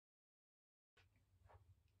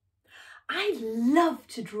I love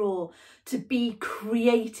to draw, to be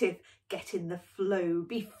creative, get in the flow,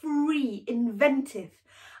 be free, inventive.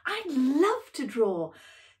 I love to draw,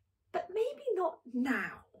 but maybe not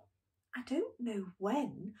now. I don't know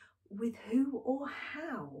when, with who or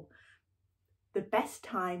how. The best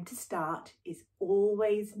time to start is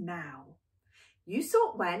always now. You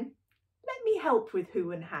sort when, let me help with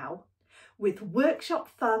who and how, with workshop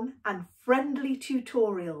fun and friendly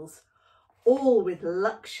tutorials, all with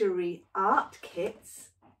luxury art kits.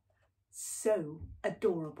 So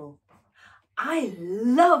adorable. I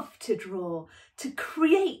love to draw, to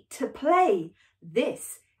create, to play.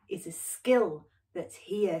 This is a skill that's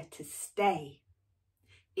here to stay.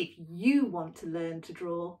 If you want to learn to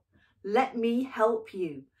draw, let me help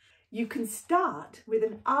you. You can start with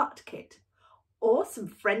an art kit or some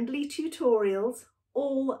friendly tutorials,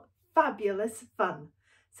 all fabulous fun.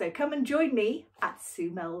 So come and join me at Sue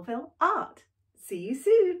Melville Art. See you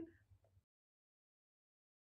soon.